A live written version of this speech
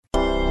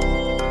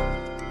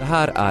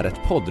här är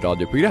ett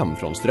poddradioprogram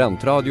från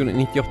Studentradion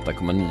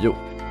 98,9.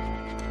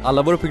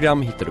 Alla våra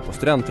program hittar du på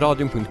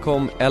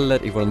studentradion.com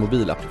eller i vår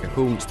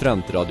mobilapplikation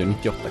Studentradion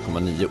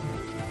 98,9.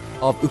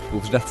 Av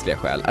upphovsrättsliga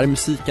skäl är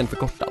musiken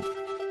förkortad.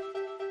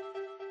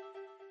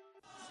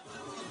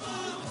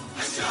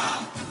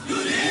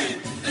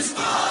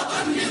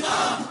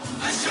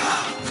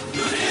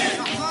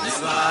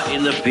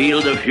 In the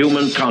field of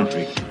human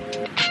conflict,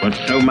 but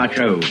so much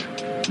owed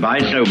by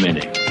so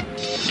many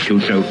to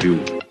so few.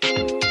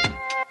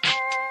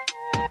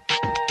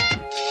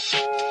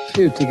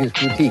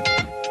 Utrikespolitik.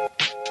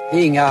 Det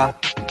är inga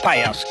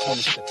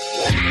pajaskonster.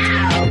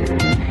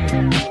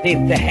 Det är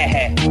inte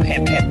he.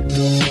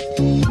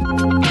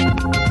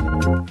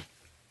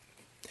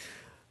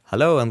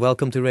 Hello and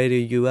welcome to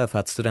Radio UF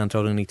at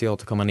Studentradion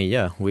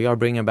 98,9. We are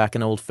bringing back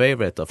an old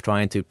favorite of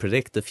trying to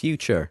predict the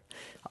future.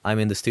 I'm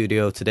in the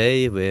studio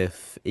today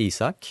with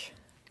Isak,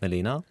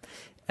 Melina,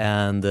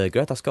 and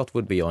Greta Scott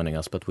would be joining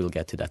us, but we'll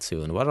get to that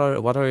soon.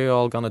 What are you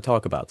all going to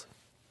talk about?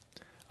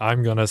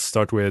 I'm going to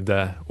start with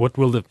what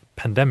will the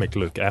pandemic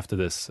look after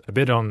this? A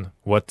bit on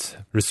what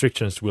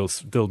restrictions will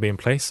still be in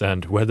place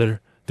and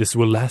whether this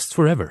will last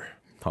forever.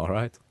 All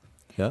right.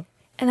 Yeah.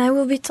 And I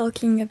will be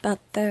talking about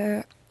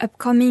the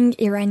upcoming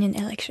Iranian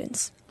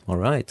elections. All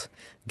right.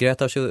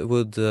 Greta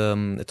would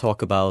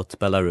talk about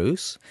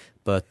Belarus,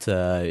 but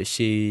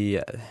she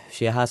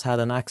has had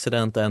an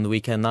accident, and we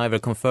can neither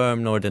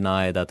confirm nor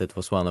deny that it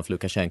was one of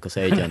Lukashenko's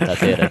agents that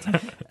did it.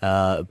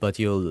 But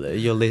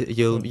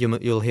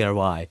you'll hear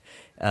why.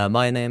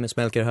 My name is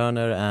Melker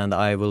Hörner, and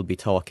I will be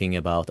talking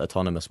about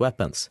autonomous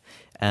weapons.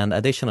 And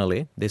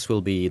additionally, this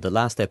will be the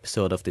last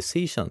episode of this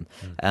season,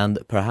 and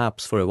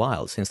perhaps for a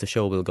while, since the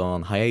show will go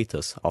on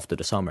hiatus after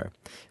the summer,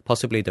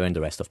 possibly during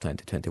the rest of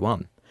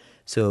 2021.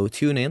 So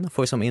tune in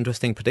for some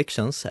interesting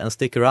predictions and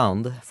stick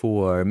around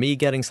for me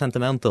getting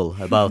sentimental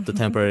about the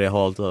temporary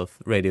halt of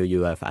Radio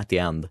UF at the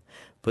end.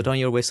 Put on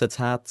your wizard's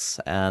hats,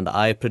 and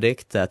I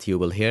predict that you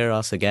will hear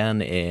us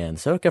again in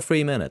circa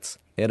 3 minutes.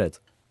 Hit it.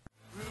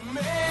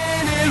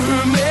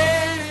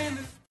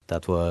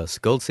 That was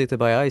Gold City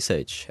by Ice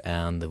Age,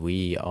 and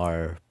we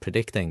are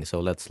predicting, so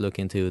let's look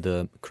into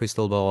the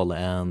crystal ball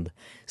and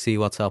see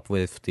what's up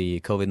with the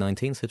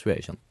COVID-19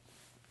 situation.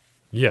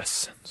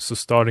 Yes, so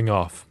starting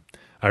off,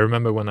 I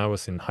remember when I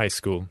was in high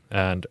school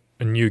and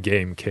a new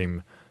game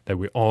came that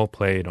we all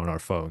played on our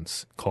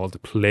phones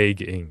called Plague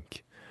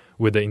Inc.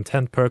 with the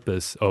intent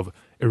purpose of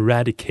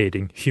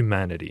eradicating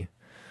humanity.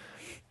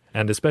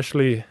 And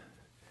especially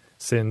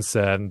since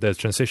the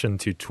transition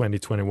to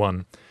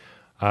 2021,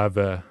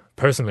 I've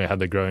personally had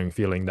the growing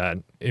feeling that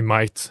it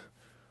might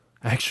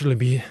actually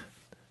be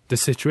the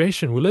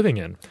situation we're living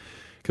in.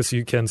 Because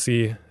you can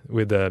see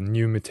with the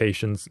new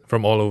mutations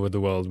from all over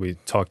the world, we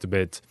talked a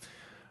bit,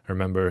 I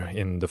remember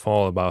in the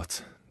fall,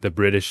 about the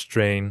British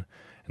strain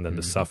and then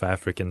the South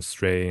African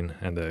strain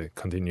and the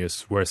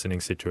continuous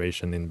worsening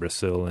situation in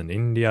Brazil and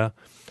India.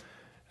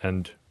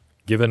 And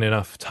given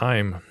enough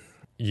time,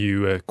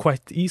 you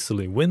quite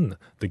easily win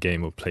the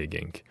game of Plague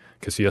Inc.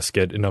 because you just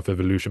get enough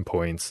evolution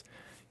points,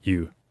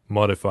 you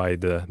modify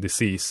the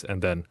disease,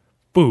 and then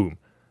boom,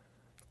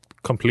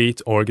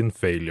 complete organ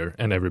failure,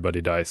 and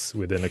everybody dies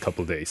within a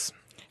couple days.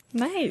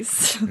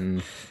 Nice.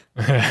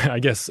 I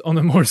guess on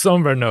a more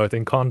somber note,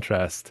 in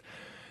contrast,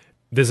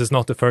 this is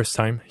not the first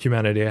time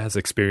humanity has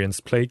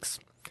experienced plagues.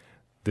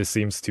 This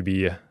seems to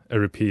be a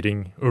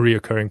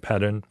reoccurring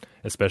pattern,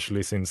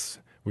 especially since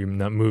we've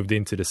moved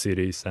into the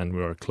cities and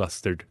we are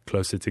clustered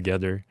closer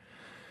together.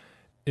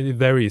 It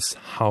varies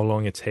how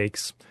long it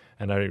takes,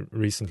 and I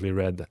recently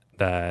read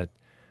that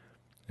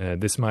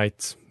this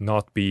might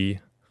not be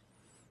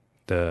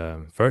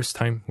the first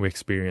time we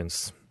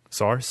experience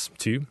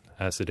SARS-2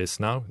 as it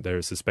is now.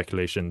 There's a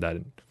speculation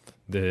that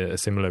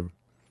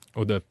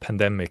the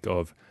pandemic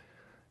of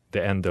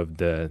the end of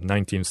the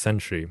 19th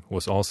century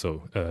was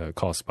also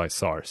caused by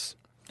SARS.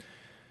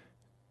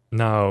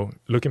 Now,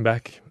 looking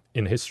back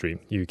in history,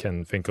 you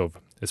can think of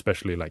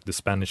especially like the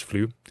Spanish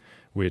flu,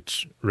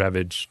 which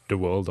ravaged the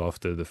world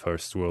after the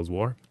First World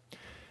War.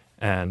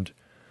 And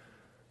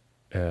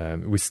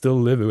we still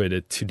live with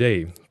it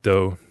today,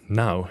 though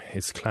now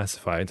it's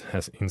classified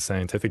as, in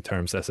scientific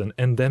terms, as an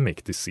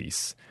endemic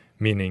disease,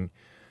 meaning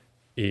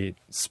it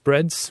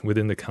spreads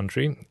within the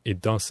country.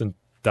 It doesn't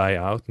die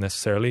out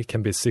necessarily. It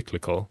can be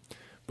cyclical,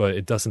 but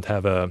it doesn't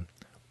have a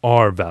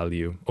R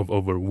value of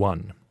over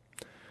 1.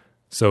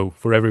 So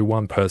for every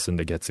one person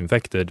that gets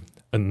infected,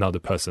 another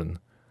person,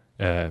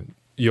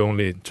 you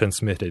only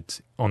transmit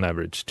it on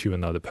average to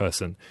another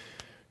person,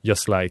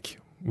 just like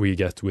we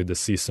get with the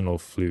seasonal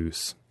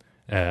flus,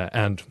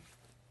 and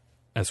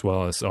as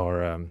well as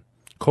our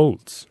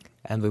colds.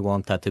 And we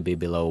want that to be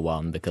below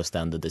 1 because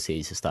then the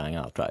disease is dying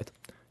out, right?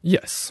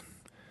 Yes.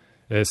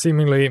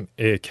 Seemingly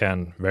it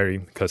can vary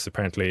because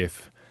apparently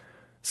if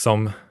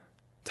some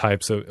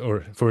types of,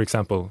 or for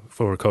example,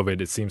 for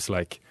COVID, it seems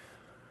like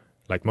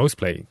most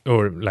plague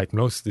or like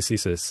most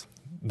diseases,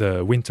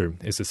 the winter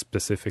is a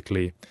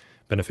specifically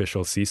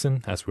beneficial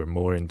season as we're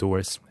more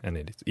indoors and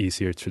it's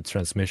easier to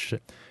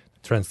transmit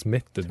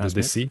the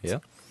disease. Yeah.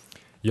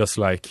 Just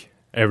like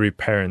every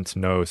parent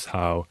knows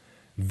how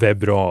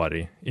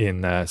februari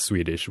in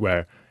Swedish,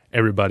 where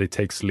everybody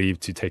takes leave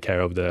to take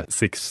care of the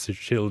 6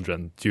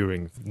 children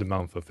during the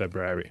month of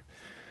February.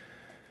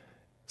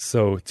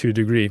 So to a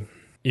degree,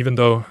 even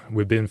though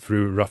we've been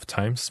through rough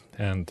times,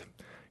 and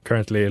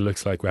currently it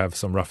looks like we have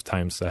some rough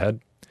times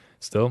ahead,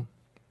 still,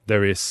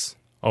 there is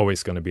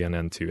always going to be an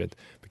end to it,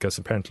 because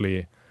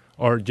apparently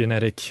our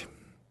genetic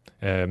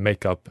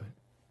makeup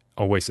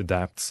always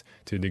adapts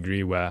to a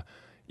degree where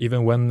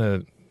even when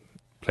a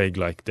plague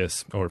like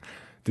this or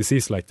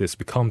disease like this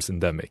becomes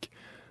endemic,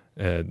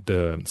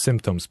 the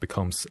symptoms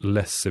becomes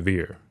less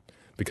severe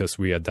because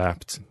we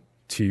adapt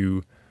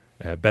to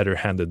better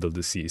handle the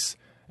disease,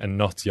 and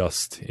not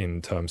just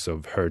in terms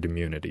of herd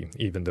immunity.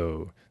 Even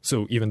though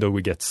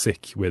we get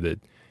sick with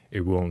it,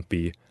 it won't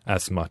be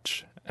as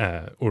much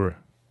or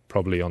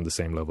probably on the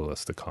same level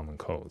as the common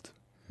cold.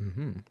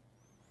 Mm-hmm.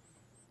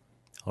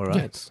 All right.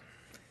 Yes.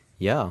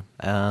 Yeah,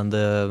 and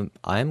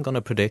I'm going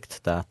to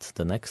predict that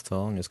the next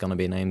song is going to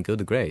be named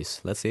Good Grace.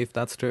 Let's see if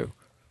that's true.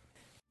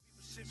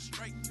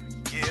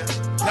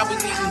 Now we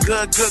needing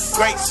good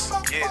grace.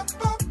 Yeah.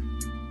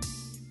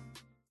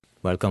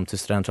 Welcome to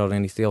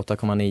Studentradion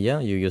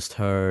 98,9. You just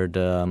heard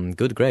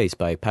Good Grace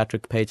by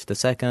Patrick Page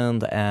II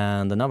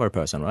and another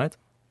person, right?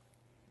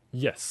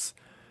 Yes.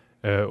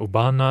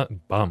 Obana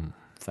Bam.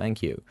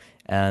 Thank you.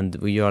 And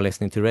we are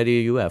listening to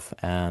Radio UF,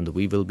 and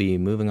we will be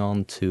moving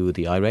on to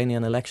the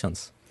Iranian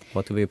elections.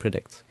 What do we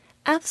predict?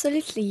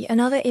 Absolutely.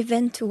 Another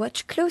event to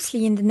watch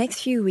closely in the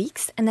next few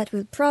weeks, and that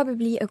will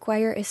probably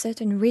acquire a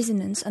certain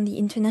resonance on the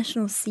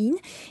international scene,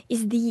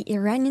 is the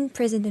Iranian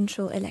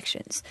presidential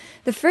elections.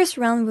 The first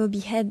round will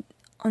be held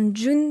on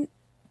June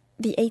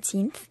the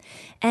 18th,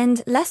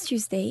 and last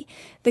Tuesday,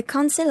 the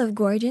Council of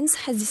Guardians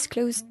has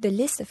disclosed the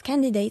list of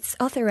candidates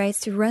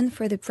authorized to run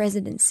for the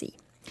presidency.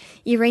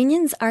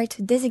 Iranians are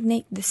to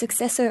designate the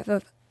successor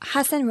of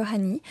Hassan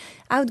Rouhani,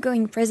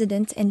 outgoing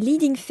president and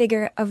leading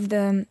figure of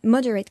the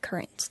moderate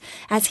current,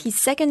 as his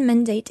second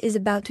mandate is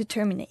about to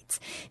terminate.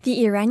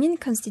 The Iranian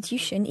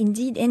constitution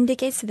indeed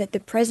indicates that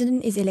the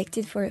president is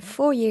elected for a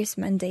 4-year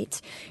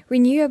mandate,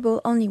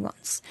 renewable only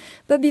once.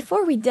 But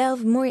before we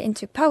delve more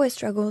into power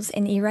struggles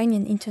and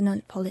Iranian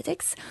internal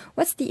politics,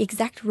 what's the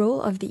exact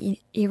role of the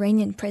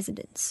Iranian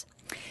presidents?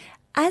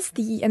 As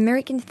the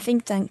American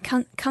think tank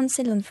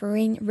Council on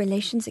Foreign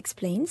Relations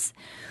explains,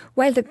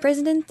 while the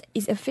president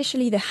is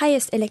officially the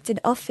highest elected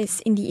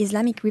office in the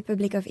Islamic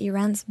Republic of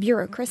Iran's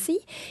bureaucracy,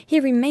 he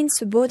remains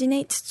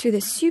subordinate to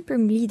the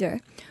supreme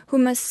leader, who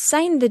must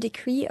sign the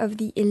decree of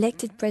the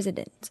elected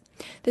president.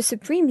 The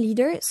supreme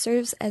leader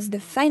serves as the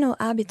final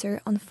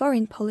arbiter on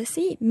foreign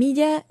policy,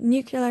 media,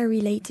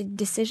 nuclear-related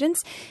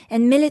decisions,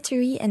 and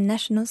military and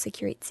national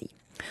security.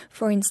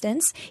 For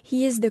instance,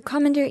 he is the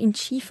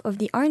commander-in-chief of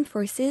the armed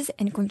forces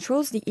and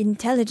controls the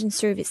intelligence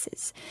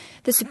services.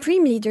 The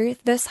supreme leader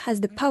thus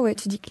has the power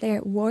to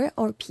declare war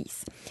or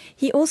peace.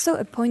 He also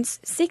appoints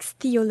 6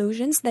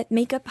 theologians that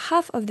make up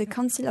half of the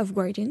Council of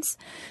Guardians,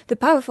 the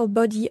powerful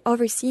body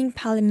overseeing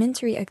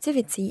parliamentary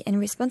activity and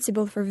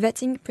responsible for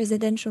vetting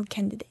presidential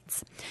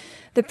candidates.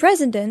 The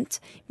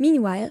president,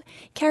 meanwhile,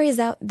 carries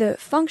out the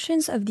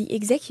functions of the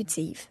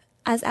executive,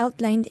 as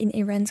outlined in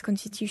Iran's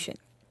constitution.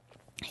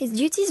 His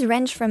duties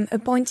range from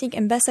appointing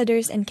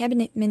ambassadors and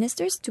cabinet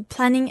ministers to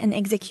planning and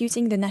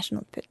executing the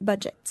national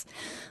budget.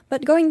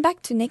 But going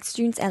back to next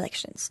June's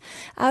elections,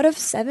 out of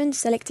 7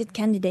 selected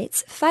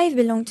candidates, 5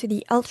 belong to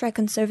the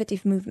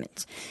ultra-conservative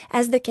movement.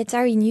 As the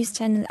Qatari news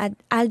channel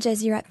Al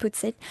Jazeera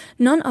puts it,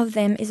 none of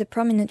them is a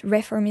prominent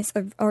reformist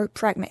or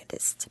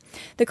pragmatist.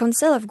 The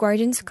Council of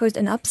Guardians caused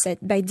an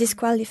upset by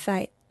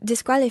disqualifying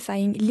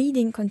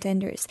leading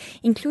contenders,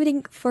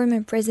 including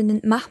former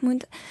President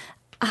Mahmoud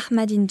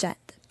Ahmadinejad.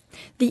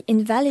 The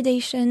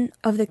invalidation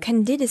of the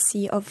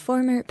candidacy of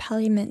former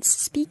parliament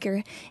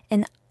speaker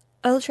and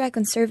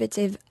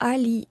ultra-conservative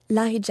Ali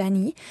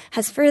Larijani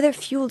has further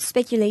fueled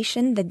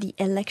speculation that the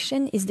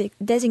election is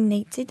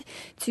designated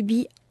to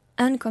be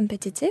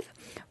uncompetitive,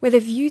 with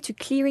a view to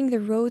clearing the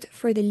road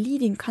for the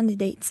leading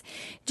candidates,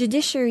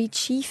 Judiciary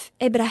Chief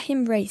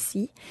Ebrahim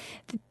Raisi,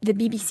 the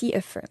BBC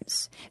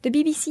affirms. The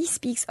BBC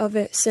speaks of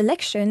a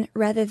selection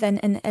rather than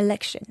an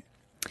election.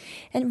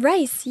 And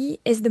Raisi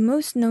is the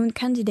most known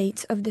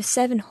candidate of the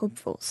 7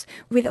 hopefuls,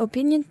 with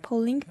opinion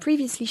polling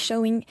previously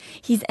showing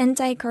his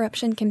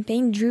anti-corruption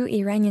campaign drew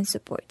Iranian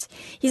support.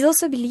 He's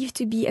also believed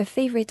to be a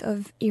favorite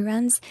of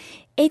Iran's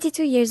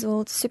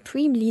 82-year-old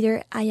supreme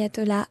leader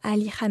Ayatollah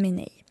Ali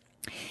Khamenei.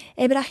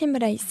 Ebrahim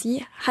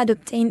Raisi had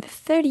obtained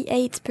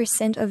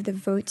 38% of the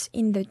vote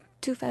in the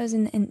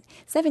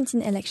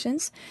 2017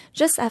 elections,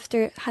 just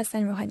after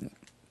Hassan Rouhani.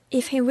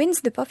 If he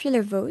wins the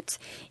popular vote,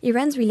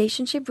 Iran's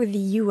relationship with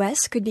the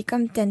US could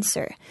become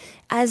tenser,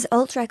 as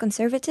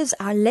ultra-conservatives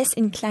are less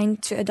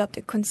inclined to adopt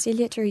a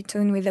conciliatory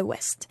tone with the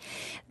West.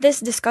 This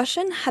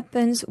discussion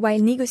happens while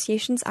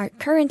negotiations are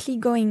currently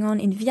going on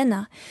in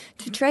Vienna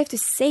to try to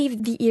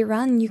save the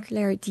Iran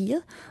nuclear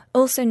deal,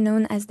 also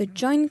known as the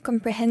Joint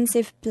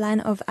Comprehensive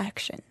Plan of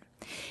Action.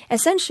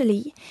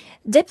 Essentially,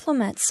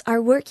 diplomats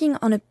are working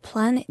on a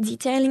plan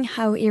detailing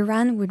how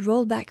Iran would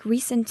roll back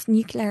recent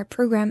nuclear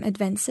program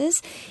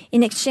advances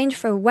in exchange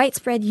for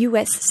widespread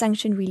US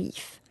sanction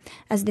relief,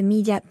 as the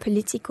media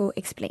Politico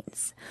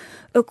explains.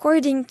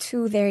 According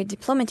to their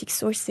diplomatic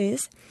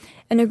sources,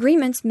 an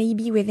agreement may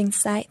be within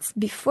sight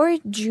before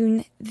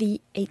June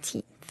the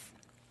 18th.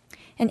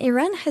 And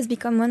Iran has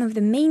become one of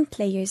the main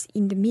players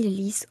in the Middle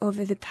East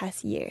over the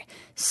past year.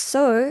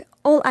 So,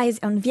 all eyes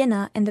on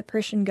Vienna and the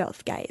Persian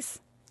Gulf, guys.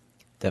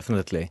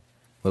 Definitely.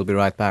 We'll be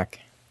right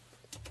back.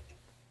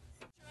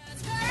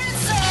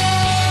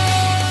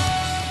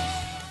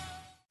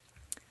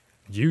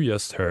 You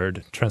just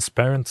heard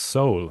Transparent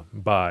Soul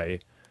by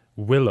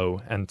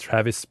Willow and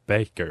Travis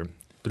Baker.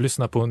 Du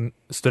lyssnar på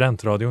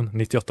Studentradion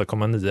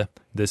 98,9.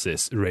 This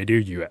is Radio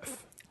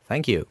UF.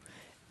 Thank you.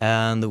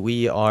 And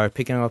we are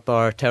picking up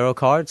our tarot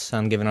cards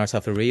and giving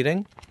ourselves a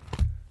reading.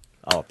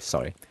 Oh,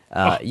 sorry.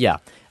 Yeah.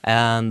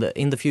 And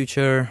in the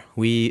future,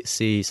 we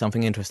see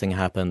something interesting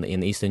happen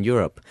in Eastern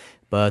Europe.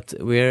 But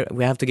we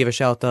have to give a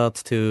shout out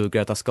to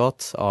Greta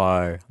Scott,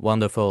 our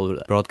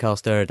wonderful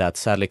broadcaster that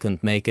sadly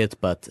couldn't make it,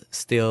 but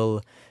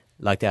still,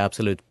 like the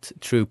absolute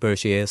trooper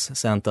she is,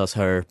 sent us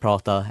her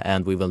prata,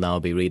 and we will now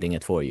be reading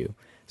it for you.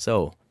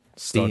 So,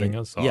 starting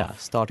us off. Yeah,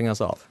 starting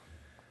us off.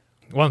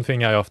 One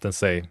thing I often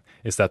say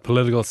is that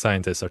political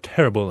scientists are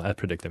terrible at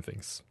predicting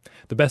things.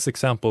 The best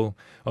example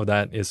of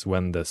that is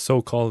when the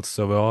so-called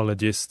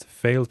zoologists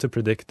failed to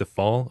predict the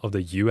fall of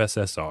the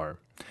USSR.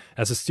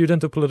 As a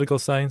student of political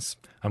science,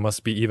 I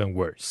must be even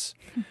worse.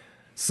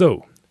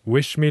 So,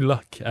 wish me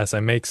luck as I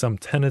make some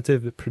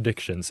tentative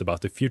predictions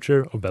about the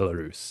future of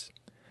Belarus.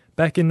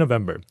 Back in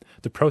November,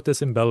 the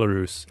protests in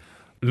Belarus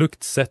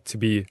looked set to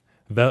be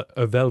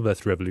a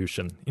velvet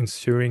revolution,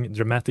 ensuring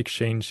dramatic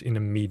change in a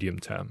medium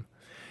term.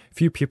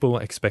 Few people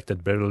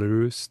expected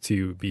Belarus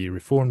to be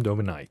reformed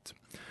overnight.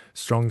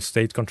 Strong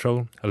state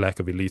control, a lack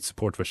of elite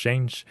support for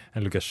change,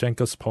 and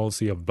Lukashenko's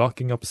policy of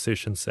blocking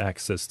opposition's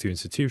access to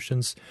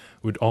institutions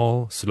would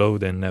all slow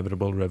the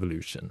inevitable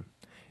revolution.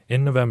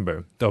 In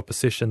November, the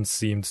opposition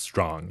seemed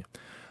strong.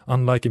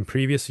 Unlike in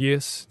previous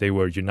years, they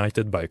were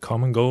united by a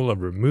common goal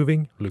of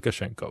removing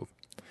Lukashenko.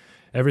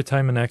 Every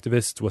time an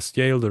activist was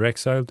jailed or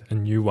exiled, a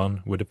new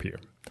one would appear.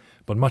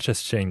 But much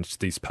has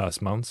changed these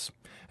past months,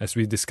 as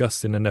we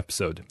discussed in an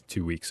episode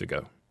 2 weeks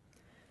ago.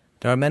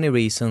 There are many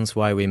reasons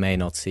why we may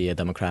not see a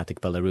democratic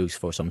Belarus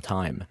for some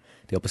time.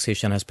 The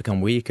opposition has become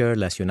weaker,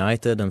 less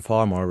united, and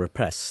far more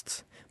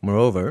repressed.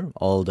 Moreover,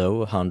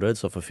 although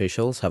hundreds of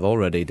officials have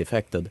already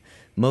defected,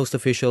 most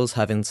officials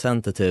have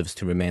incentives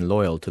to remain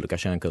loyal to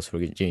Lukashenko's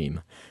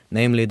regime,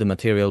 namely the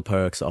material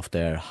perks of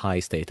their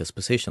high-status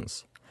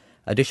positions.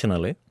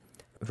 Additionally,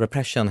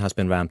 repression has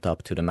been ramped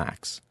up to the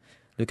max.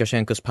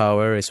 Lukashenko's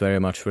power is very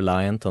much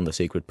reliant on the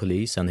secret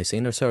police and his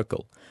inner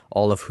circle,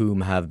 all of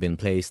whom have been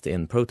placed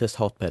in protest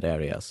hotbed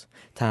areas,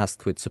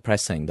 tasked with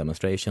suppressing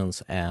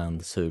demonstrations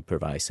and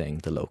supervising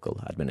the local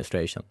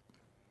administration.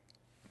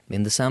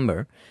 In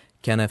December,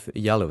 Kenneth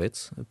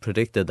Yalovitz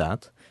predicted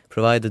that,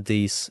 provided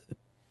these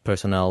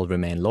personnel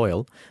remain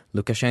loyal,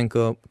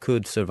 Lukashenko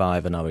could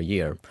survive another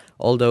year,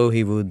 although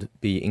he would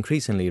be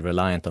increasingly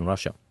reliant on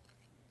Russia.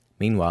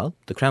 Meanwhile,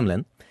 the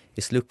Kremlin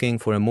is looking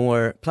for a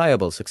more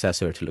pliable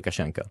successor to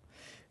Lukashenko,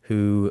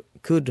 who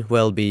could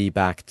well be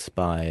backed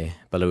by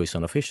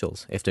Belarusian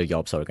officials if their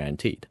jobs are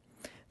guaranteed.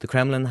 The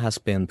Kremlin has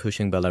been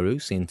pushing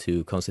Belarus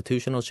into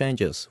constitutional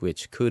changes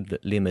which would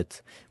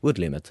limit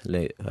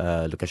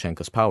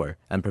Lukashenko's power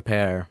and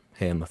prepare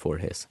him for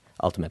his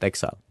ultimate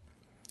exile.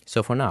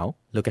 So for now,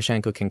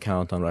 Lukashenko can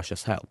count on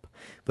Russia's help,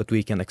 but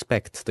we can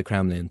expect the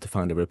Kremlin to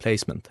find a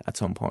replacement at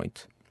some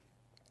point.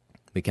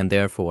 We can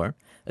therefore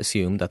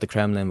assume that the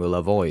Kremlin will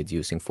avoid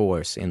using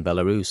force in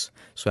Belarus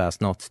so as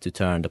not to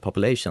turn the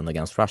population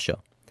against Russia.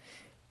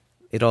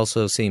 It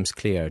also seems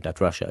clear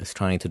that Russia is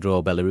trying to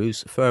draw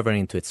Belarus further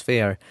into its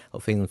sphere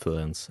of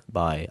influence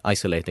by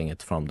isolating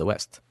it from the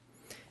West.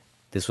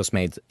 This was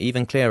made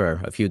even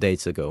clearer a few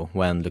days ago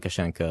when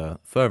Lukashenko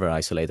further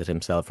isolated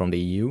himself from the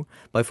EU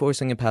by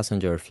forcing a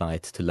passenger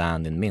flight to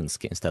land in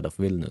Minsk instead of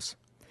Vilnius.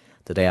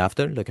 The day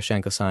after,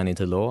 Lukashenko signed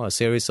into law a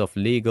series of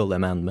legal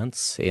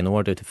amendments in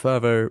order to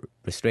further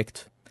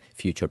restrict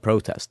future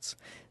protests,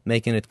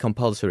 making it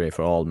compulsory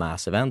for all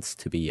mass events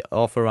to be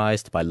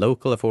authorized by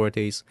local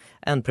authorities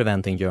and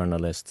preventing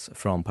journalists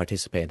from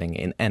participating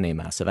in any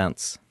mass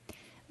events.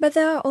 But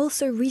there are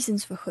also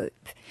reasons for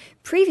hope.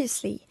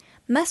 Previously,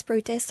 mass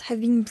protests have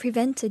been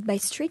prevented by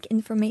strict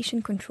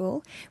information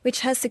control,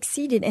 which has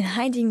succeeded in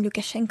hiding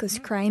Lukashenko's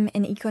crime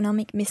and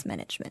economic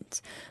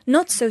mismanagement.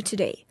 Not so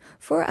today.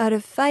 4 out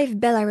of 5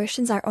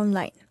 Belarusians are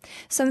online,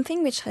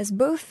 something which has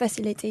both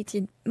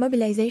facilitated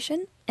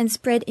mobilization and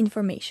spread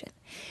information.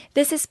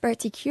 This is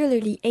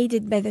particularly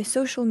aided by the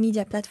social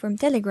media platform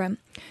Telegram,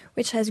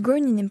 which has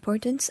grown in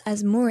importance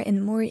as more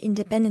and more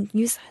independent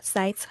news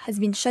sites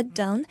have been shut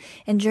down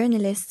and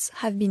journalists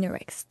have been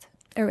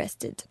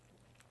arrested.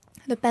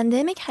 The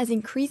pandemic has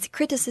increased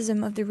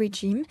criticism of the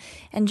regime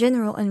and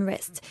general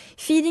unrest,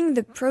 feeding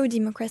the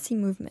pro-democracy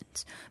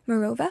movement.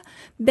 Moreover,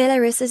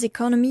 Belarus's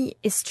economy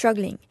is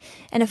struggling,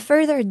 and a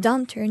further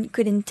downturn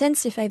could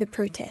intensify the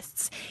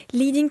protests,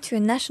 leading to a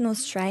national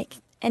strike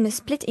and a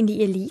split in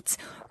the elite,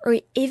 or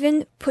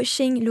even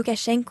pushing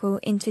Lukashenko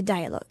into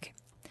dialogue.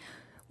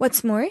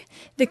 What's more,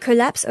 the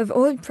collapse of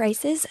oil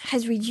prices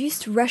has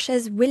reduced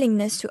Russia's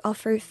willingness to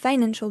offer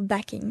financial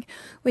backing,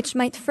 which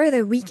might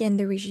further weaken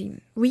the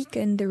regime.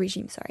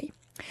 Lukashenko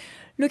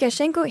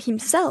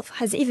himself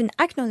has even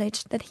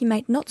acknowledged that he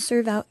might not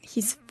serve out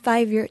his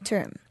 5-year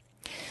term.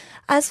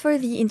 As for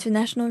the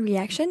international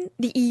reaction,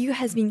 the EU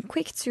has been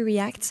quick to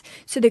react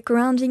to the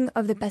grounding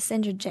of the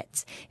passenger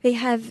jet. They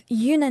have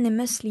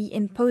unanimously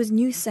imposed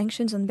new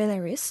sanctions on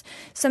Belarus,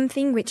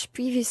 something which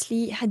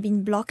previously had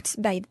been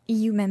blocked by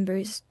EU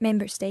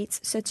member states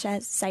such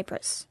as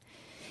Cyprus.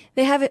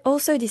 They have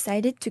also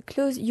decided to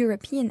close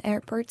European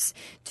airports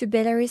to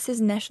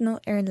Belarus's national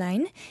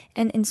airline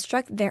and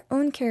instruct their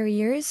own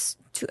carriers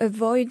to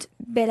avoid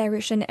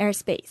Belarusian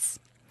airspace.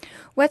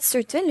 What's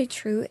certainly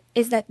true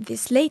is that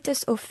this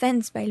latest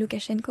offense by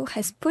Lukashenko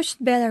has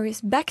pushed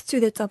Belarus back to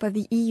the top of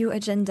the EU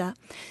agenda,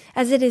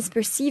 as it is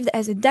perceived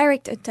as a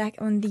direct attack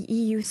on the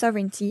EU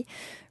sovereignty,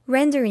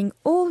 rendering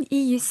all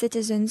EU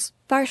citizens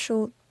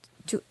partial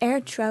to air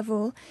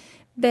travel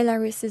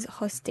Belarus's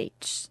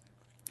hostage.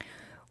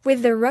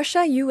 With the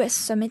Russia-US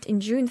summit in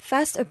June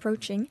fast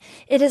approaching,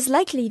 it is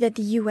likely that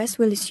the US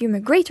will assume a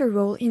greater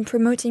role in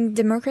promoting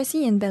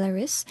democracy in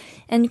Belarus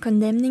and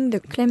condemning the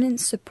clement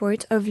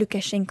support of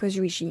Lukashenko's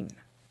regime.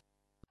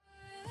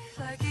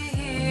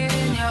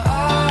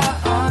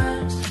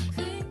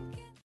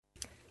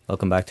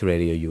 Welcome back to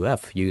Radio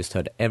UF. You just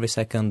heard Every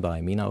Second by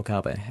Mina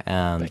Okabe,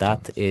 and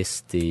that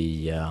is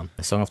the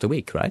song of the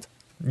week, right?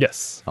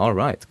 Yes. All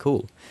right,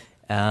 cool.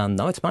 And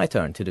now it's my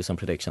turn to do some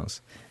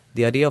predictions.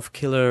 The idea of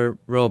killer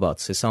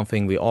robots is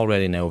something we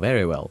already know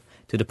very well,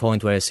 to the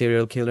point where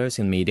serial killers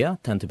in media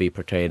tend to be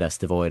portrayed as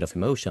devoid of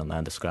emotion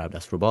and described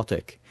as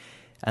robotic.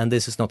 And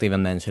this is not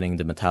even mentioning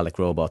the metallic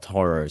robot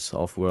horrors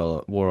of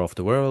War of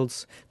the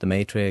Worlds, The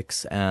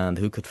Matrix, and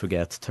who could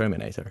forget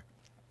Terminator.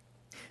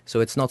 So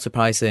it's not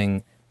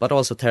surprising, but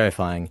also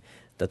terrifying,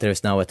 that there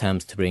is now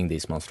attempts to bring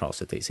these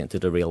monstrosities into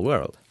the real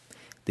world.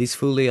 These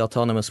fully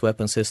autonomous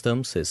weapon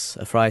systems is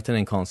a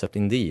frightening concept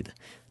indeed.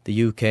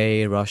 The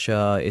UK,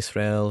 Russia,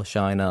 Israel,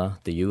 China,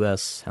 the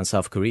US, and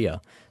South Korea,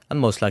 and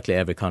most likely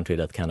every country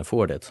that can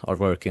afford it, are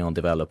working on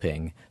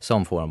developing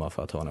some form of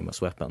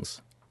autonomous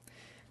weapons.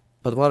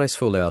 But what is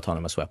fully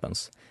autonomous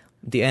weapons?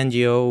 The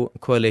NGO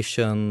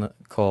coalition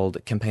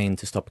called Campaign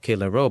to Stop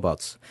Killer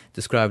Robots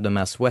described them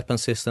as weapon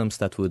systems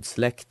that would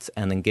select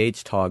and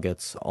engage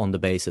targets on the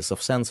basis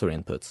of sensor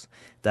inputs.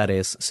 That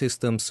is,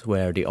 systems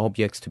where the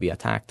objects to be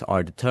attacked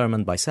are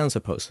determined by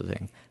sensor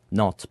processing,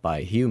 not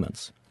by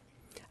humans.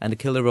 And the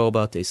killer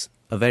robot is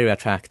a very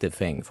attractive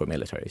thing for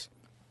militaries.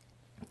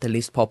 The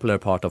least popular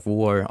part of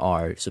war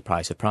are,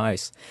 surprise,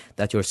 surprise,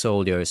 that your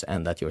soldiers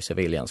and that your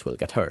civilians will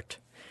get hurt.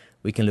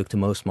 We can look to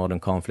most modern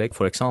conflict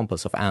for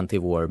examples of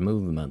anti-war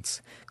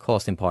movements,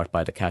 caused in part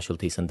by the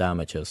casualties and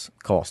damages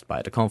caused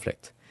by the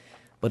conflict.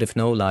 But if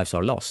no lives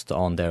are lost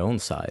on their own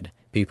side,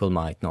 people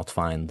might not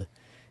find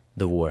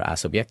the war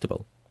as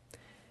objectable.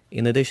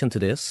 In addition to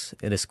this,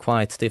 it is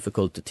quite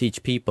difficult to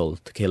teach people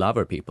to kill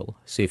other people.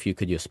 So if you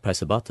could just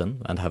press a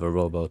button and have a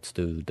robot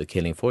do the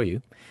killing for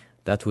you,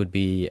 that would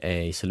be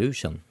a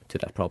solution to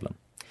that problem.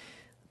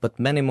 But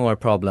many more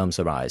problems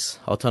arise.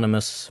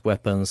 Autonomous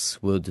weapons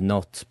would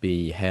not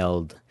be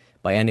held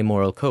by any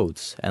moral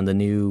codes, and the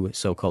new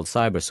so-called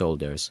cyber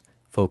soldiers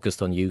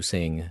focused on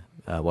using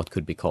what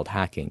could be called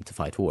hacking to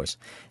fight wars.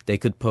 They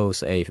could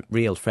pose a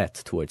real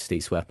threat towards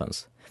these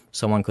weapons.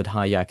 Someone could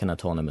hijack an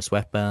autonomous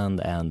weapon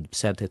and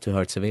set it to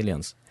hurt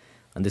civilians.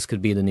 And this could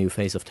be the new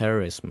face of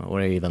terrorism or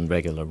even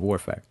regular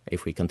warfare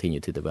if we continue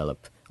to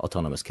develop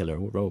autonomous killer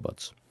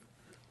robots.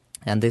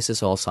 And this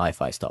is all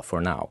sci-fi stuff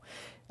for now.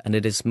 And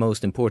it is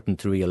most important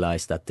to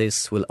realize that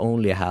this will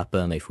only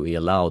happen if we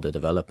allow the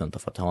development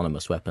of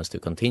autonomous weapons to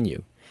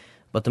continue.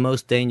 But the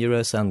most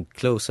dangerous and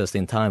closest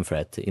in time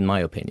threat, in my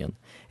opinion,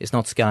 is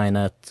not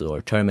Skynet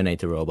or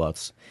Terminator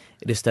robots.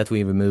 It is that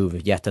we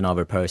remove yet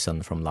another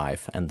person from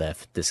life and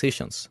death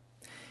decisions.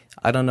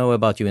 I don't know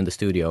about you in the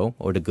studio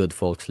or the good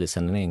folks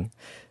listening,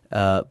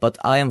 but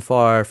I am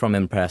far from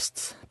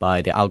impressed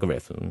by the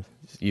algorithm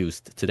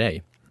used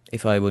today.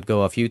 If I would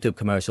go off YouTube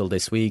commercial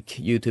this week,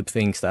 YouTube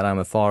thinks that I'm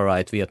a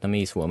far-right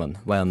Vietnamese woman,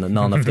 when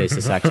none of this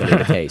is actually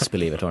the case,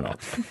 believe it or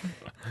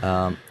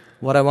not.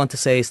 What I want to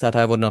say is that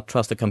I would not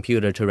trust a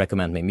computer to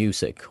recommend me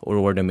music or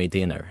order me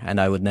dinner, and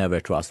I would never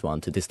trust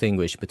one to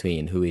distinguish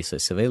between who is a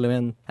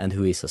civilian and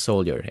who is a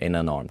soldier in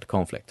an armed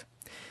conflict.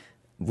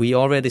 We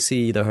already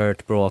see the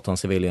hurt brought on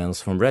civilians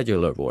from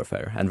regular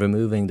warfare, and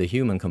removing the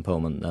human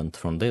component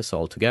from this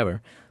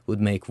altogether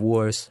would make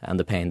wars and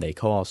the pain they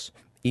cause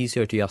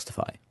easier to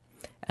justify.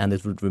 And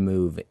it would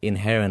remove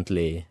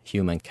inherently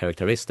human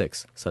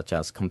characteristics, such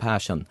as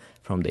compassion,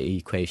 from the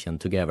equation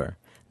together,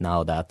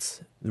 now that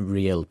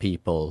real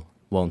people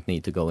won't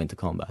need to go into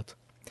combat.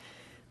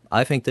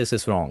 I think this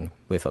is wrong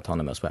with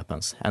autonomous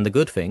weapons, and the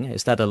good thing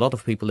is that a lot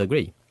of people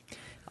agree.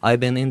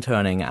 I've been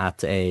interning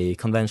at a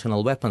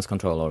conventional weapons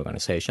control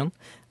organization,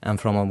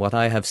 and from what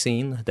I have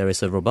seen, there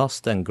is a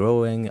robust and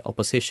growing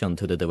opposition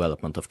to the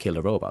development of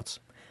killer robots.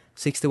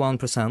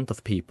 61%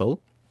 of people,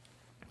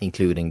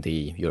 including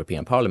the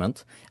European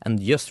Parliament,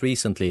 and just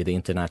recently the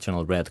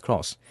International Red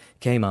Cross,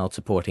 came out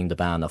supporting the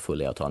ban of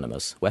fully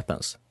autonomous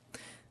weapons.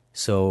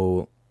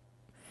 So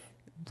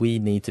we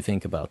need to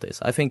think about this.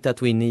 I think that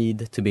we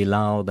need to be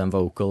loud and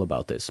vocal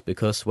about this,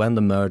 because when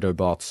the murder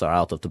bots are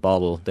out of the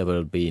bottle, there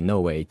will be no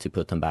way to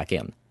put them back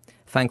in.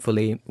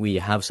 Thankfully, we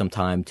have some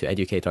time to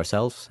educate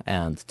ourselves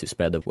and to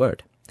spread the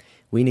word.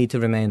 We need to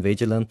remain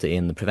vigilant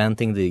in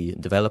preventing the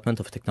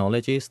development of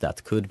technologies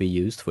that could be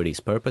used for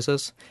these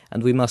purposes,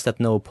 and we must at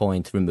no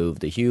point remove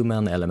the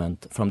human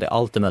element from the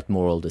ultimate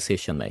moral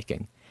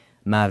decision-making,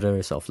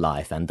 matters of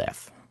life and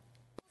death.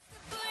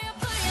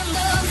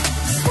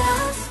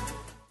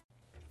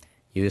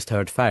 You just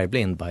heard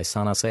Färgblind by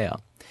Sanna Sea.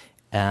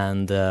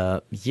 And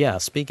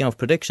speaking of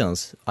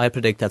predictions, I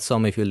predict that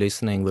some of you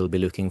listening will be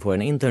looking for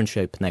an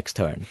internship next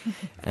term.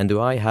 And do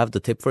I have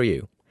the tip for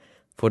you?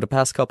 For the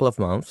past couple of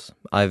months,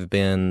 I've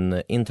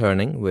been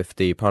interning with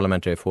the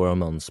Parliamentary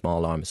Forum on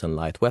Small Arms and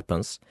Light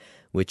Weapons,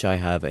 which I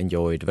have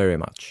enjoyed very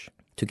much.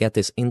 To get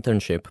this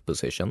internship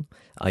position,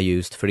 I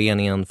used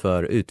Föreningen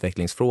för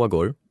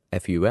utvecklingsfrågor,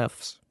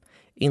 FUF's,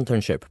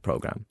 internship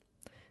program.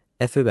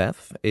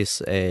 FUF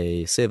is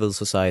a civil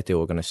society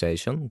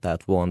organization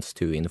that wants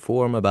to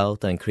inform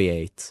about and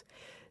create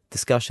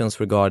discussions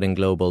regarding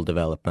global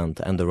development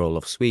and the role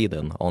of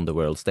Sweden on the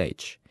world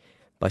stage.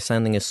 By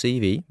sending a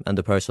CV and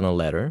a personal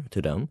letter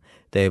to them,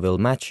 they will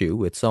match you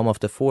with some of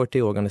the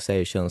 40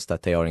 organizations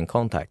that they are in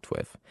contact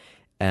with.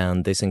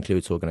 And this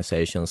includes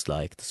organizations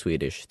like the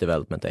Swedish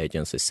Development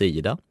Agency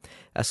SIDA,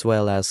 as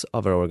well as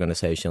other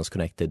organizations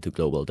connected to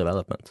global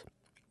development.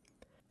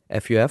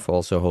 FUF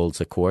also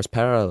holds a course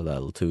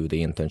parallel to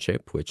the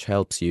internship, which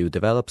helps you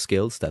develop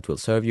skills that will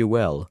serve you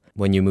well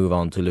when you move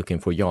on to looking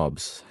for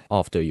jobs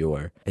after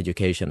your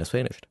education is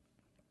finished.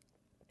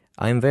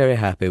 I am very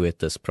happy with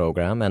this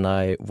program, and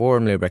I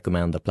warmly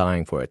recommend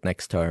applying for it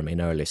next term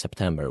in early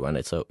September when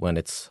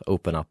it's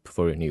open up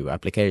for new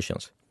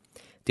applications.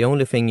 The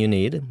only thing you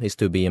need is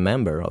to be a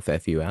member of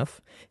FUF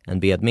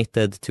and be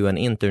admitted to an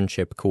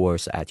internship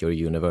course at your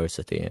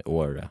university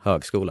or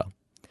högskola.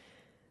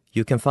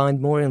 You can find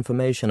more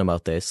information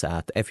about this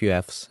at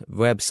FUF's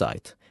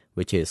website,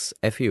 which is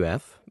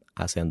FUF,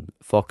 as in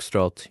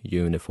Foxtrot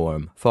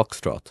Uniform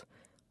Foxtrot.se.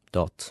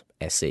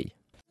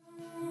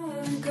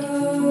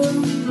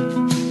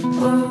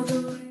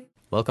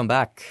 Welcome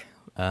back,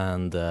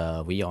 and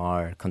we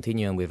are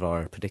continuing with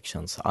our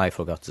predictions. I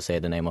forgot to say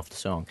the name of the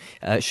song.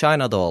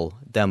 China Doll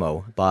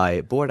Demo by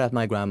Bored at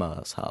My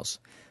Grandma's House.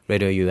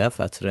 Radio UF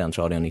at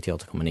Studentradion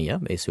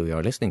 98,9 is who you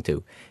are listening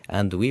to,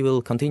 and we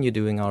will continue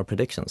doing our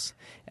predictions,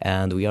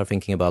 and we are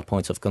thinking about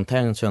points of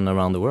contention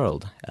around the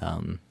world.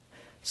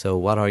 So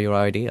what are your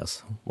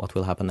ideas? What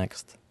will happen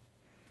next?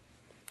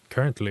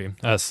 Currently,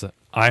 as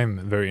I'm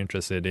very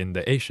interested in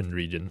the Asian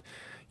region,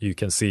 you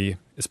can see,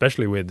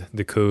 especially with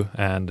the coup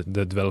and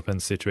the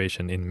development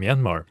situation in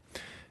Myanmar,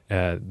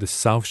 the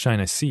South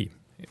China Sea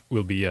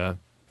will be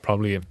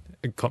probably a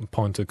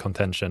point of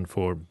contention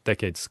for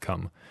decades to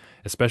come,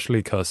 especially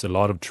because a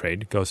lot of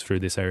trade goes through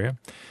this area.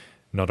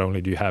 Not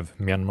only do you have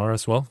Myanmar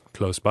as well,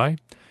 close by,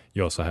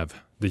 you also have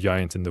the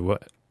giant in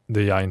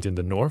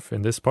the north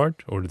in this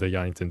part, or the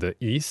giant in the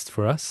east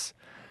for us,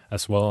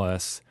 as well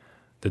as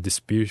the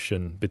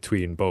disputation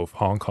between both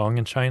Hong Kong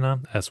and China,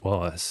 as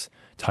well as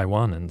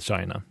Taiwan and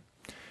China,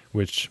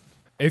 which,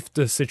 if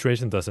the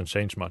situation doesn't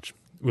change much,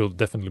 will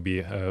definitely be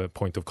a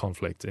point of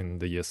conflict in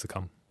the years to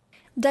come.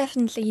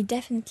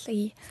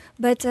 Definitely.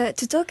 But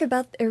to talk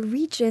about a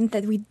region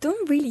that we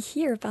don't really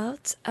hear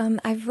about,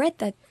 I've read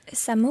that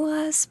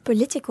Samoa's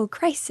political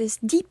crisis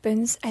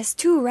deepens as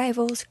two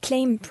rivals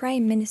claim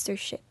prime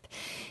ministership.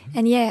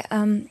 And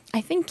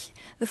I think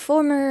the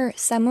former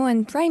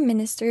Samoan prime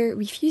minister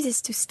refuses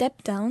to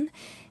step down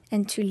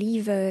and to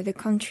leave the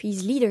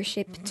country's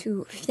leadership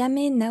to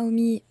Fiame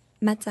Naomi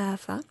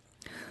Mataafa,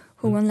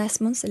 who won last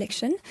month's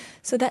election.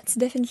 So that's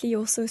definitely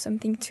also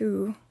something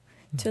to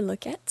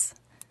look at.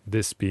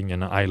 This being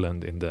an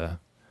island in the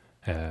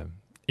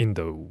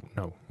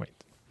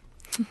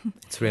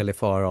It's really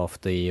far off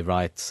the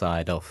right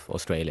side of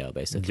Australia,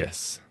 basically.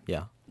 Yes.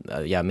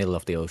 Yeah, middle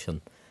of the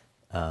ocean.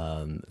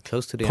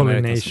 Close to the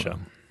Polynesia.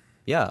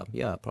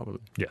 Yeah,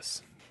 probably.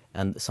 Yes.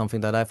 And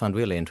something that I found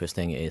really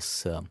interesting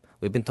is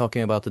we've been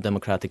talking about the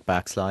democratic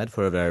backslide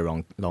for a very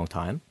long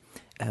time.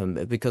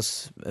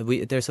 Because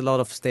there's a lot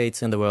of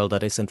states in the world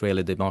that isn't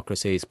really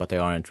democracies, but they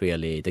aren't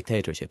really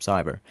dictatorships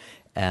either.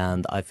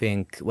 And I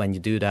think when you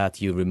do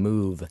that, you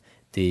remove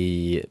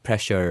the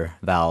pressure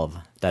valve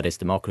that is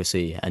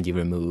democracy, and you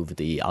remove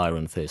the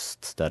iron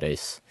fist that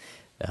is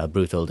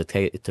brutal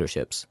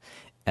dictatorships.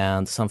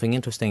 And something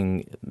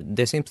interesting,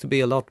 there seems to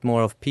be a lot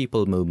more of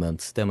people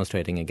movements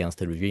demonstrating against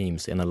the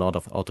regimes in a lot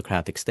of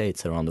autocratic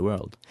states around the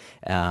world.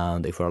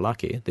 And if we're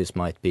lucky, this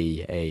might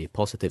be a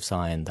positive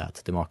sign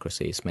that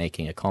democracy is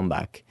making a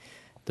comeback.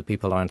 The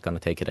people aren't going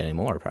to take it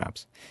anymore,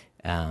 perhaps.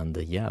 And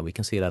we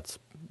can see that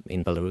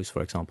in Belarus,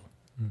 for example.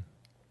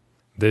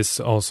 This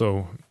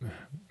also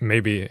may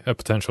be a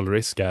potential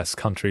risk, as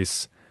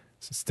countries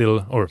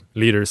still, or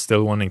leaders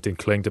still wanting to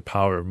cling to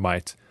power,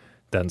 might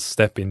then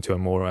step into a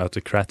more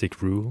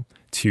autocratic rule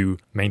to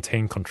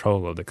maintain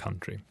control of the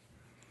country.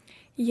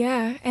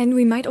 Yeah, and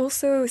we might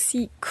also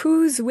see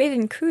coups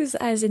within coups,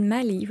 as in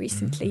Mali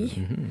recently,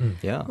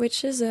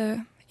 which is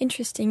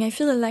interesting. I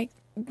feel like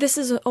this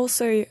is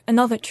also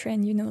another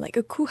trend, like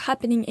a coup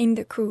happening in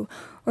the coup,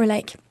 or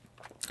like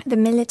the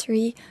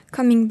military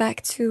coming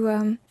back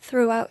to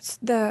throw out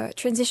the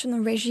transitional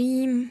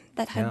regime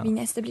that had been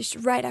established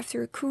right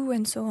after a coup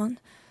and so on.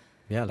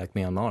 Yeah, like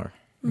Myanmar.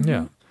 Mm-hmm.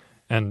 Yeah,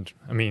 and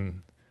I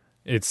mean,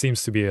 it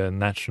seems to be a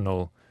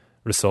natural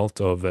result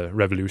of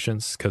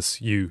revolutions, because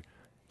you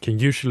can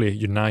usually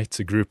unite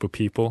a group of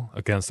people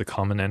against a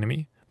common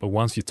enemy, but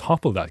once you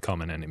topple that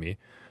common enemy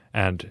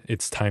and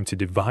it's time to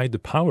divide the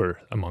power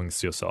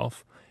amongst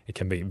yourself, it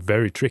can be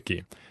very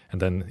tricky,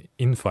 and then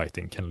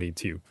infighting can lead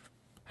to,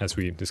 as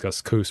we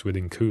discussed, coups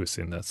within coups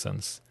in that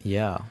sense.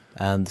 Yeah,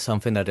 and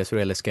something that is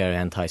really scary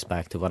and ties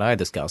back to what I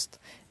discussed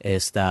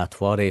is that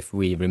what if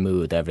we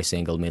removed every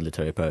single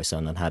military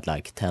person and had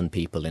like 10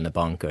 people in a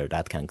bunker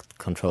that can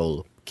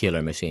control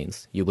killer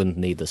machines? You wouldn't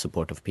need the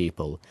support of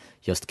people,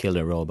 just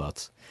killer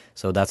robots.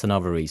 So that's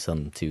another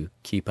reason to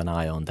keep an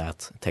eye on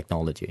that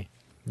technology.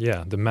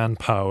 Yeah, the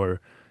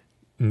manpower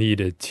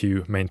needed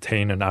to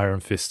maintain an iron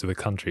fist of a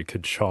country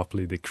could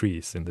sharply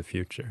decrease in the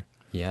future.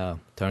 Yeah,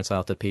 turns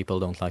out that people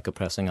don't like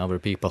oppressing other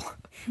people.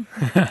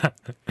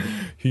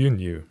 Who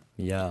knew?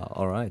 Yeah,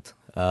 all right.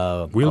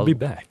 We'll be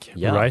back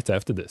right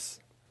after this.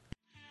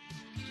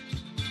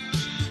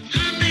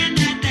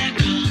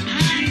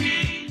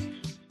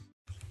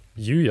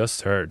 You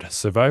just heard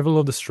Survival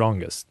of the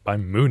Strongest by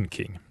Moon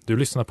King. Du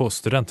lyssnar på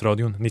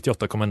Studentradion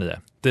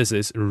 98,9. This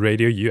is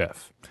Radio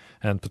UF.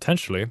 And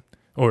potentially,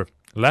 or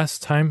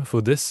last time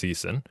for this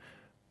season,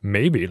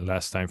 maybe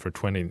last time for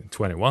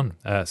 2021,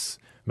 as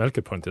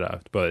Melker pointed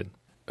out, but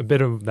a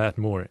bit of that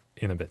more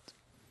in a bit.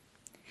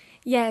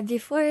 Yeah,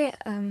 before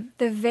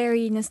the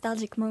very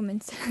nostalgic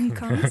moment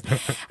comes,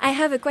 I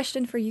have a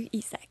question for you,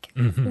 Isak.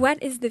 Mm-hmm.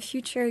 What is the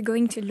future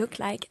going to look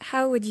like?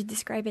 How would you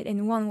describe it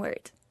in one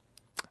word?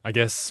 I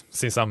guess,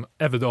 since I'm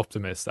ever the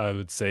optimist, I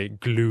would say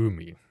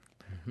gloomy.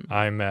 Mm-hmm.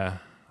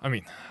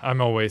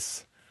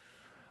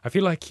 I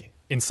feel like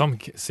in some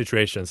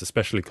situations,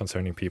 especially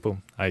concerning people,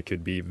 I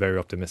could be very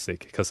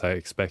optimistic, because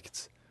I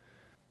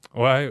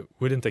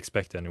wouldn't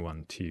expect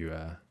anyone to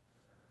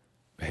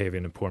behave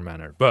in a poor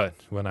manner. But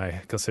when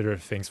I consider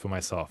things for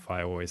myself,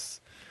 I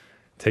always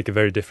take a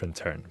very different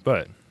turn.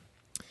 But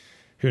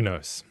who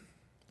knows?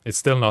 It's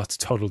still not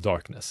total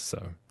darkness,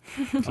 so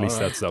at least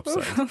that's the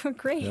upside. Oh,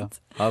 great. Yeah.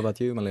 How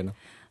about you, Melina?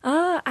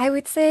 I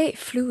would say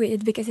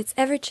fluid, because it's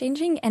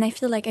ever-changing, and I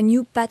feel like a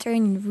new pattern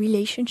in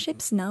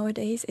relationships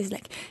nowadays is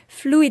like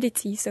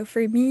fluidity. So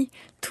for me,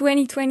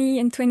 2020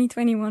 and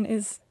 2021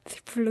 is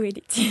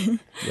fluidity.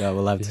 Yeah,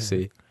 we'll have to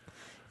see.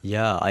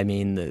 Yeah, I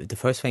mean, the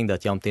first thing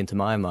that jumped into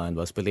my mind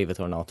was, believe it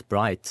or not,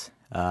 bright.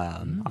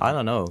 I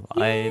don't know.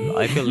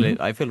 I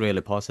feel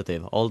really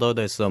positive. Although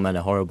there's so many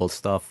horrible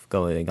stuff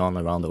going on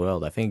around the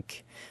world, I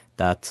think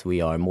that we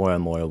are more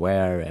and more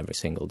aware every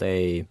single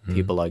day.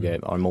 People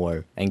are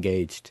more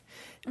engaged.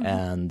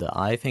 And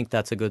I think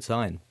that's a good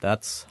sign.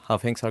 That's how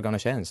things are going to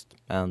change.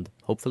 And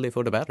hopefully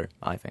for the better,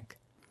 I think.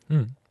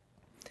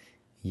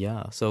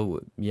 Yeah,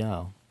 so,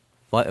 yeah.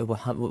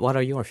 What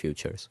are your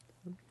futures?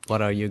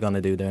 What are you going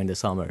to do during the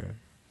summer?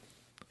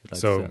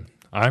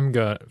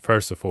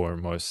 First and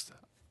foremost,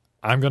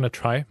 I'm going to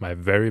try my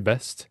very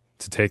best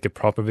to take a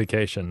proper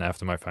vacation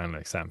after my final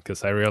exam,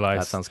 because I realize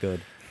that sounds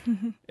good.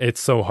 It's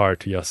so hard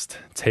to just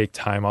take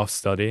time off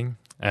studying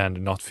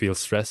and not feel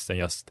stressed and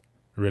just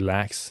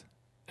relax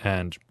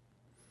and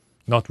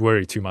not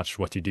worry too much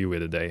what you do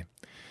with the day.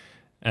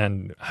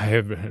 And I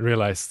have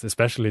realized,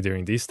 especially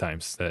during these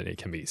times, that it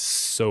can be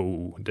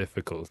so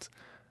difficult.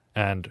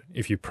 And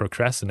if you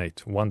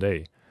procrastinate one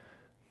day,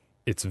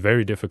 it's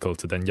very difficult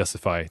to then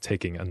justify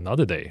taking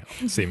another day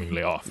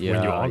seemingly off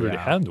when you already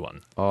had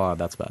one. Oh,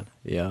 that's bad.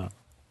 Yeah.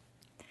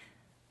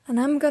 And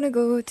I'm going to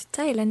go to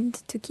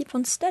Thailand to keep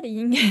on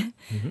studying.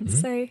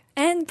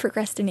 And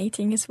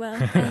procrastinating as well.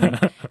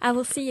 And I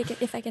will see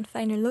if I can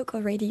find a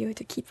local radio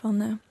to keep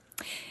on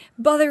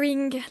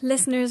bothering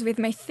listeners with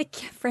my thick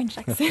French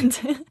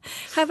accent.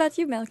 How about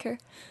you, Melker?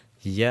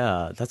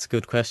 Yeah, that's a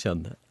good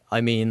question.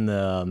 I mean,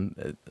 now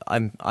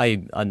I'm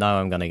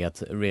going to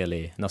get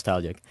really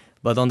nostalgic.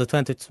 But on the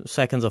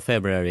 22nd of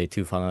February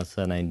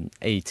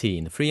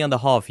 2018,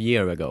 3.5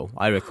 years ago,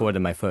 I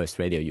recorded my first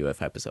Radio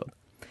UF episode.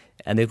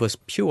 And it was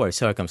pure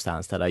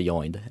circumstance that I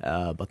joined.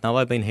 But now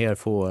I've been here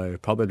for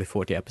probably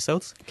 40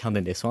 episodes,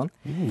 counting this one.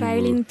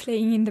 Violin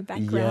playing in the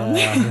background.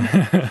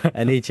 Yeah.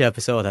 And each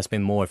episode has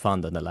been more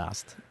fun than the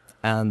last.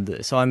 And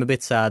so I'm a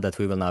bit sad that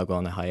we will now go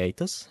on a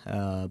hiatus,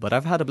 but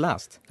I've had a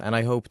blast, and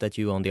I hope that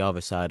you on the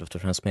other side of the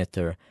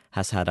transmitter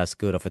has had as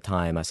good of a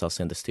time as us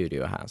in the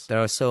studio has.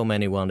 There are so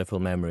many wonderful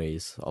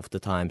memories of the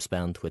time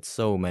spent with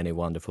so many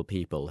wonderful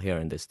people here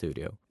in this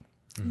studio.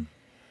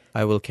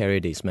 I will carry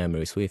these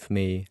memories with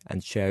me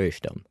and cherish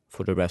them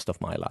for the rest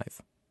of my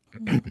life.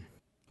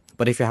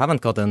 But if you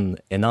haven't gotten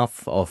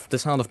enough of the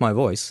sound of my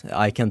voice,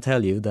 I can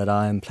tell you that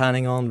I'm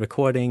planning on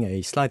recording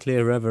a slightly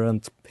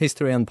irreverent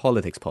history and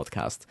politics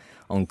podcast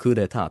on coup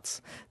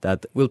d'etats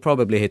that will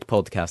probably hit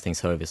podcasting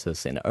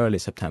services in early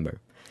September.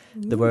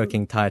 The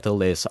working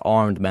title is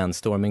Armed Men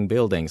Storming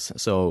Buildings,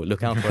 so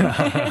look out for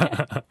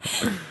that.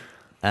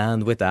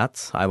 And with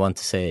that, I want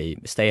to say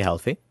stay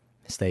healthy,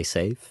 stay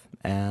safe,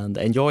 and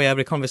enjoy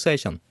every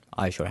conversation.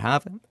 I sure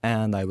have,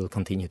 and I will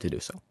continue to do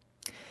so.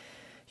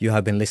 You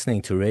have been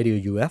listening to Radio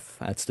UF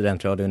at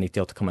Studentradio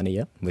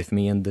 98,9. With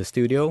me in the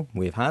studio,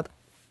 we've had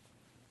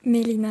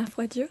Melina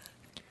Froidieu.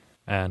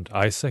 And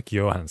Isaac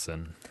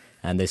Johansson.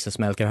 And this is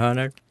Melker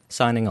Hörner,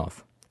 signing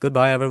off.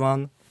 Goodbye,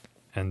 everyone.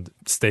 And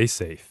stay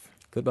safe.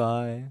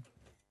 Goodbye.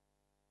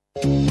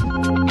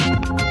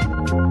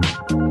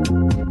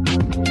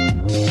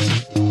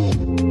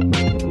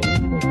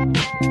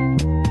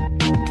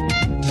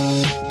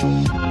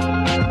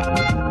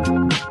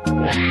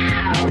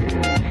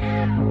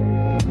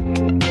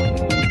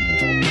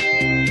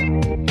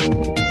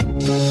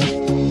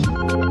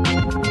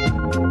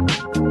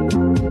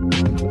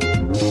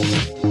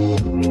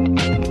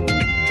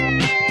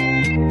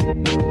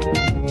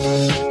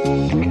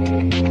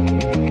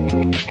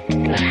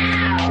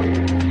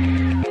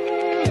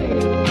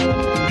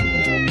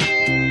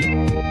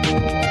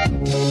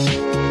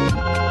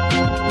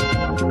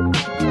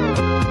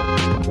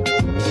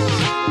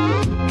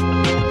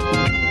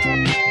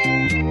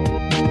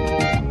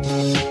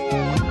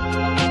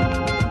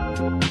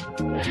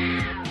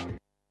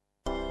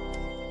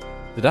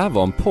 Det där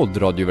var en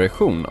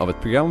poddradioversion av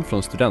ett program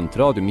från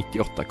Studentradio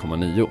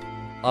 98,9.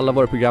 Alla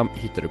våra program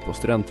hittar du på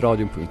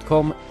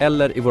studentradion.com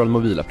eller i vår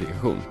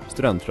mobilapplikation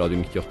Studentradio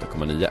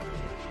 98,9.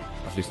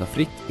 Att lyssna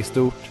fritt är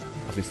stort,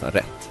 att lyssna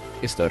rätt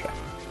är större.